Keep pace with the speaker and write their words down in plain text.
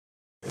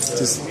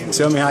Just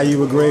tell me how you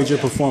would grade your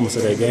performance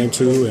today, game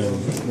 2,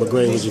 and what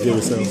grade would you give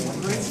yourself?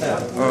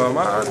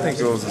 I think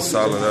it was a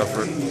solid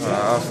effort.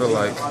 I feel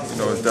like,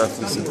 there's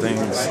definitely some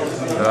things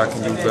that I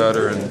can do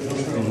better. And,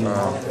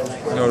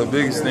 the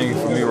biggest thing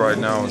for me right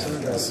now is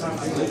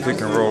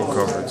pick and roll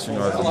coverage.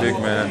 As a big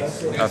man,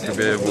 I have to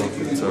be able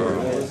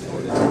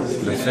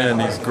to defend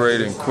these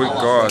great and quick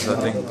guards. I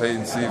think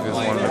Peyton Siva is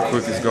one of the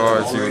quickest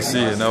guards you'll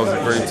see, and that was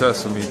a great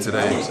test for me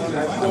today.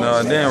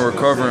 And then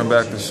recovering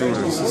back the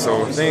shooters.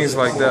 So things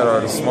like that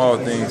are the small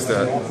things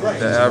that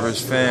the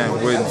average fan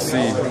wouldn't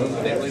see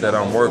that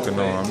I'm working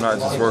on. I'm not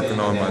just working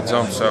on my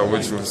jump shot,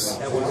 which was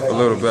a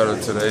little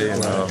better today,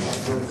 and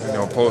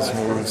post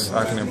moves,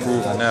 I can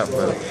improve in that,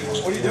 but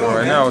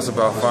right now it's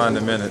about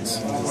finding minutes.